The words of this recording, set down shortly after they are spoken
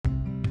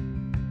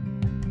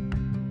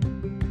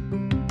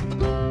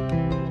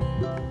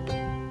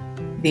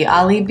The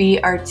Ali B.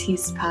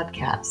 Artiste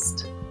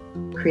Podcast.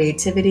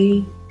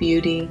 Creativity,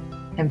 beauty,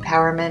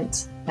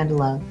 empowerment, and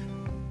love.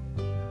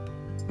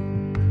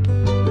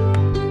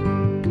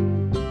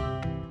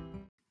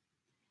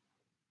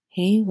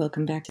 Hey,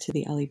 welcome back to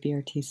the Ali B.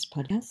 Artiste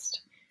Podcast.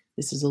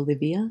 This is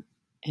Olivia,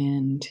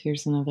 and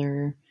here's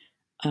another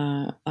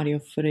audio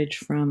footage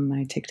from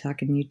my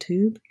TikTok and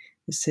YouTube.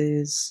 This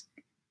is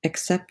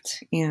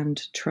Accept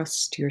and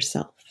Trust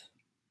Yourself.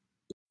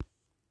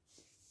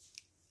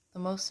 The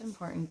most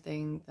important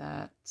thing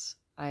that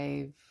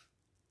I've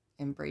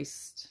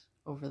embraced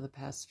over the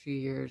past few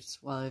years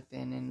while I've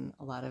been in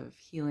a lot of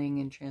healing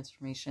and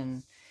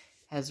transformation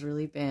has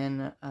really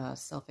been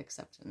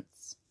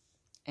self-acceptance.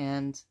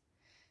 And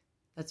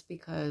that's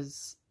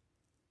because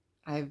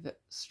I've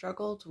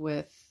struggled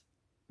with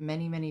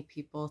many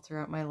people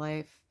throughout my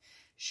life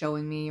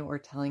showing me or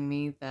telling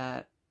me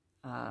that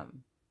that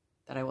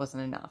I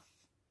wasn't enough,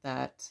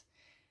 that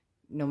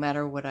no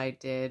matter what I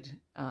did,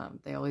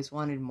 they always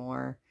wanted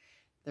more.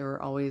 There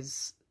were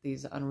always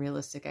these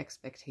unrealistic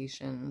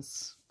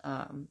expectations.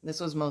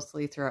 This was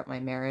mostly throughout my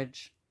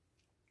marriage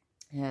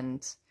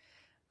and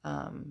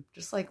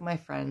just like my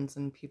friends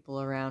and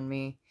people around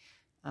me,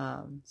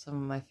 some of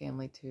my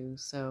family too.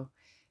 So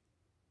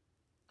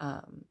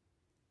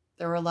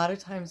there were a lot of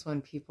times when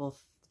people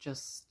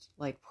just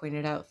like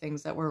pointed out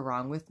things that were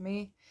wrong with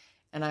me,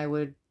 and I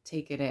would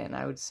take it in.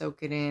 I would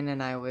soak it in,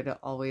 and I would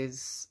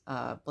always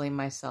blame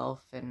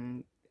myself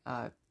and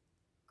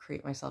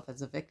create myself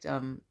as a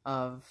victim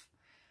of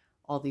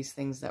all these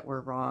things that were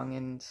wrong.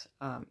 And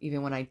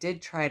even when I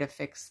did try to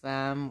fix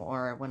them,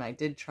 or when I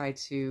did try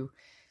to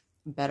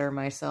better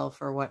myself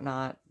or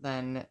whatnot,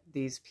 then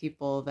these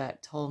people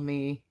that told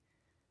me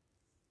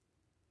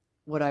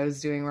what I was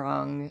doing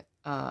wrong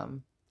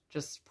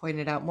just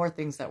pointed out more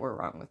things that were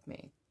wrong with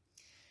me.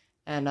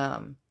 And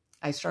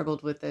I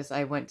struggled with this.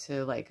 I went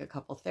to like a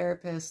couple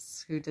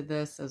therapists who did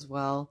this as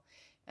well,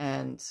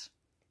 and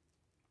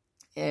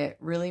it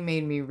really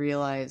made me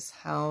realize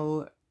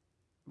how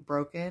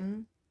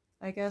broken,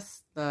 I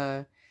guess,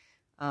 the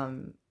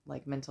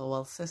like mental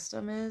wealth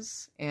system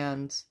is.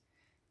 And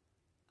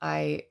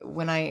I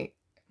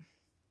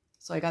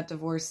got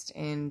divorced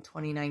in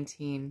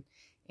 2019,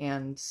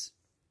 and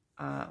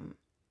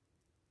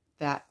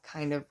that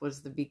kind of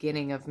was the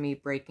beginning of me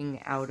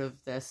breaking out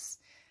of this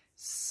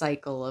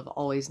cycle of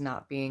always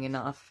not being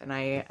enough. And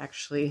I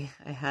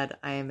had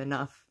I am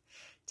enough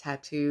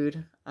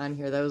tattooed on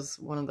here. That was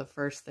one of the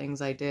first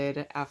things I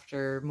did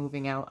after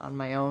moving out on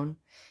my own,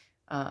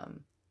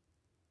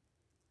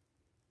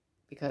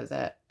 because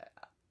I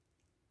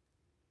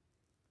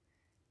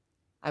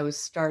was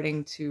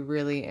starting to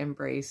really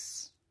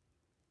embrace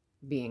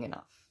being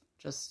enough,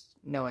 just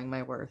knowing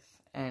my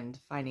worth and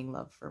finding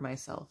love for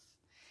myself.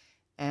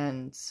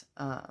 And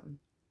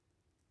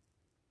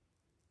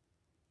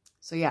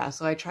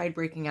so I tried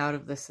breaking out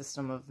of the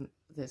system of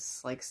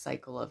this like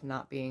cycle of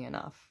not being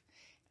enough.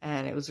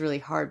 And it was really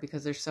hard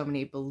because there's so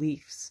many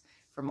beliefs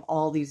from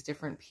all these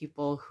different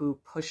people who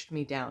pushed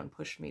me down and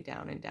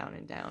down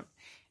and down.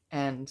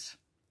 And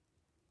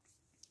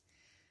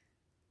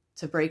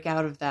to break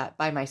out of that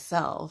by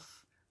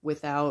myself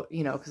without,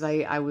 because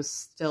I was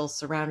still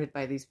surrounded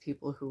by these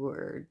people who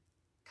were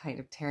kind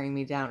of tearing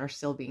me down or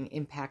still being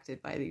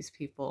impacted by these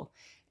people.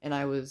 And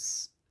I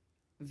was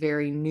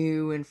very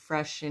new and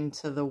fresh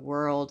into the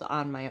world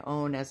on my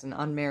own as an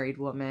unmarried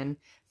woman,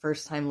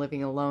 first time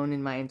living alone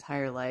in my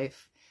entire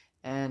life,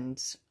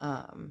 and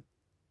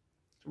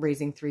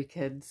raising 3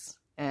 kids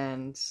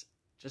and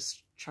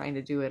just trying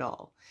to do it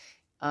all.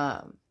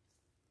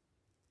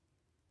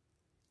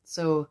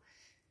 So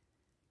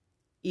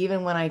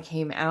even when I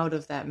came out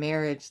of that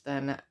marriage,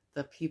 then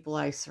the people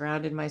I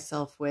surrounded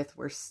myself with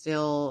were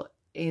still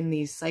in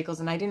these cycles,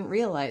 and I didn't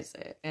realize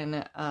it.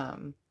 And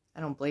I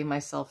don't blame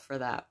myself for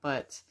that,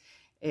 but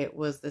it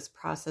was this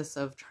process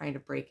of trying to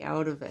break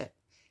out of it.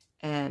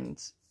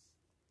 And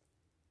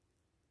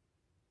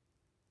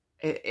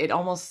it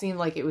almost seemed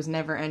like it was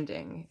never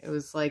ending. It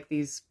was like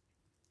these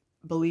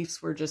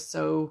beliefs were just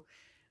so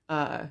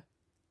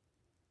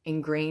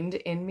ingrained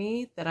in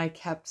me that I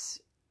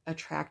kept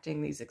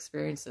attracting these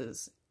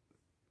experiences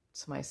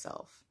to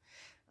myself.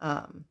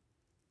 And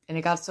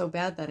it got so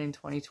bad that in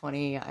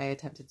 2020, I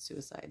attempted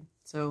suicide.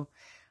 So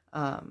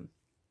I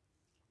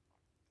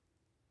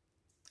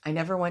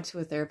never went to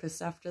a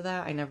therapist after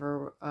that. I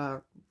never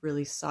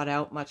really sought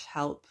out much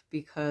help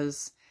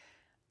because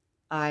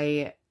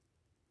I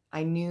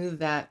knew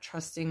that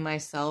trusting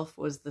myself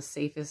was the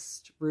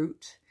safest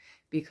route,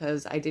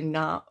 because I did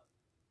not,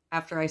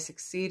 after I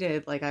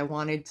succeeded, like I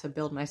wanted to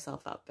build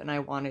myself up and I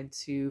wanted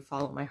to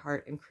follow my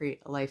heart and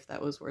create a life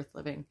that was worth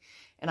living.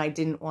 And I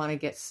didn't want to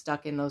get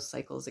stuck in those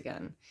cycles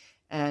again.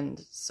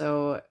 And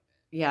so,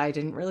 yeah, I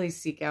didn't really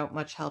seek out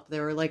much help.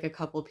 There were like a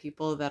couple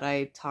people that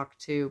I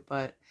talked to,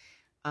 but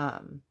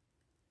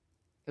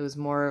it was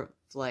more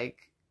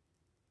like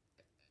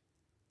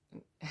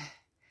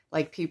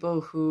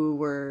people who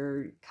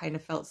were kind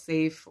of felt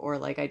safe, or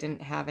like I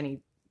didn't have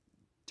any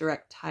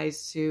direct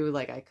ties to,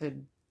 like I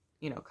could,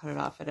 cut it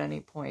off at any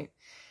point.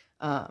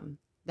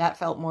 that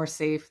felt more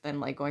safe than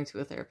like going to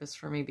a therapist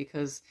for me,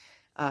 because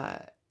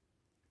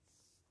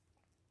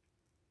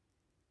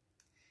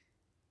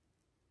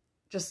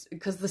just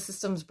because the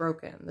system's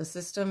broken. The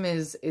system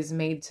is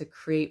made to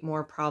create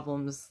more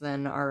problems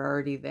than are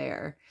already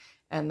there.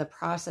 And the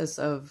process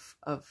of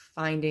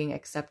finding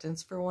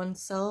acceptance for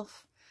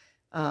oneself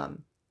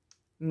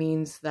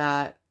means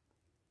that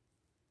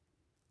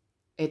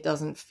it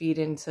doesn't feed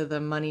into the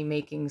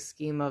money-making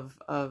scheme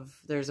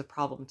of there's a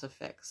problem to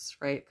fix,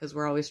 right? Because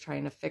we're always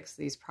trying to fix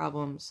these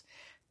problems.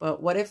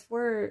 But what if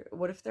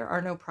there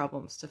are no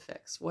problems to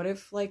fix? What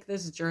if like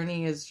this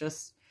journey is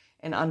just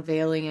an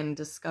unveiling and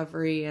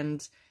discovery,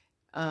 and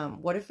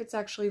what if it's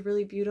actually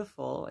really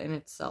beautiful in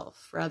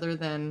itself, rather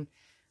than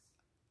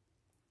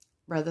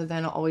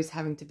always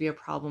having to be a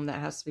problem that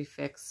has to be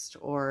fixed,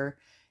 or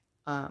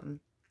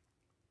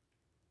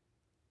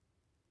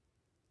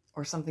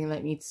something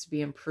that needs to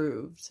be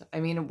improved. I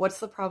mean, what's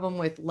the problem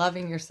with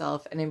loving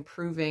yourself and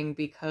improving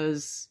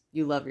because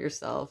you love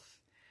yourself,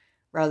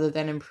 rather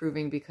than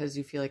improving because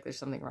you feel like there's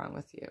something wrong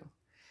with you?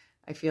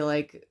 I feel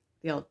like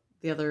the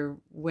other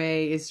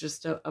way is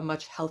just a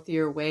much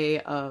healthier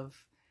way of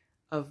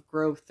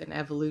growth and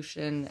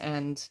evolution,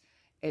 and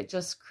it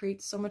just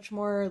creates so much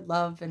more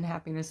love and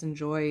happiness and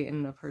joy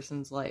in a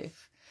person's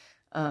life.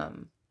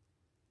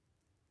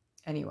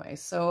 Anyway,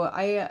 so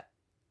I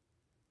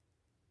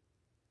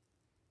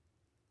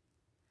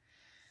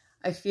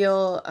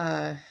feel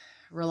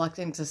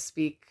reluctant to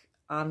speak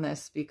on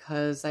this,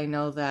 because I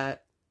know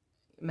that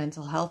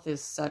mental health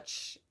is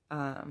such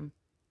a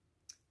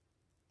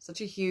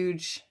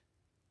huge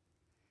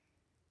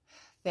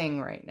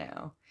thing right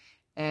now.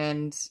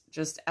 And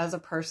just as a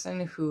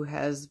person who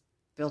has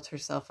built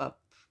herself up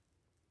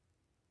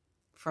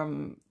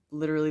from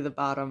literally the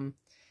bottom,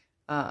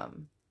 my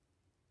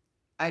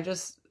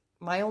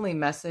only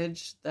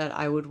message that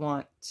I would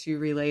want to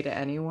relay to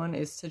anyone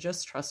is to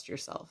just trust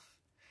yourself.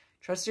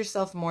 Trust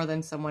yourself more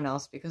than someone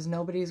else, because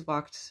nobody's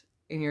walked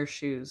in your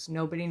shoes.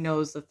 Nobody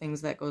knows the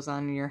things that goes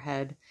on in your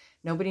head.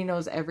 Nobody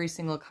knows every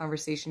single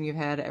conversation you've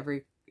had,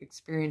 every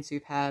experience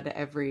you've had,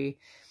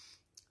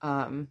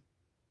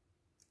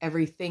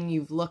 everything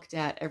you've looked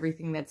at,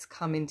 everything that's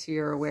come into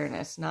your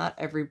awareness.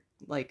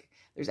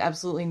 There's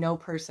absolutely no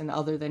person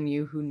other than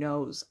you who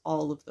knows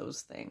all of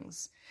those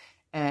things.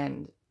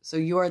 And so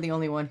you are the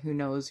only one who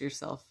knows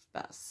yourself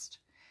best.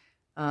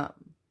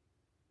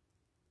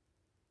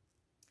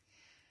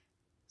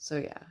 So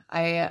yeah,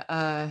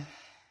 I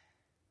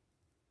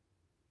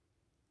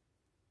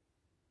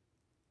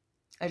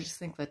just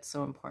think that's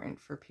so important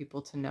for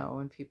people to know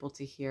and people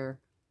to hear.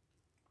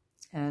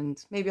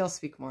 And maybe I'll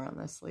speak more on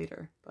this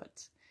later,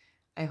 but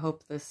I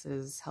hope this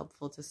is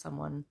helpful to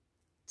someone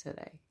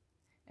today.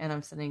 And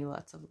I'm sending you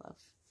lots of love.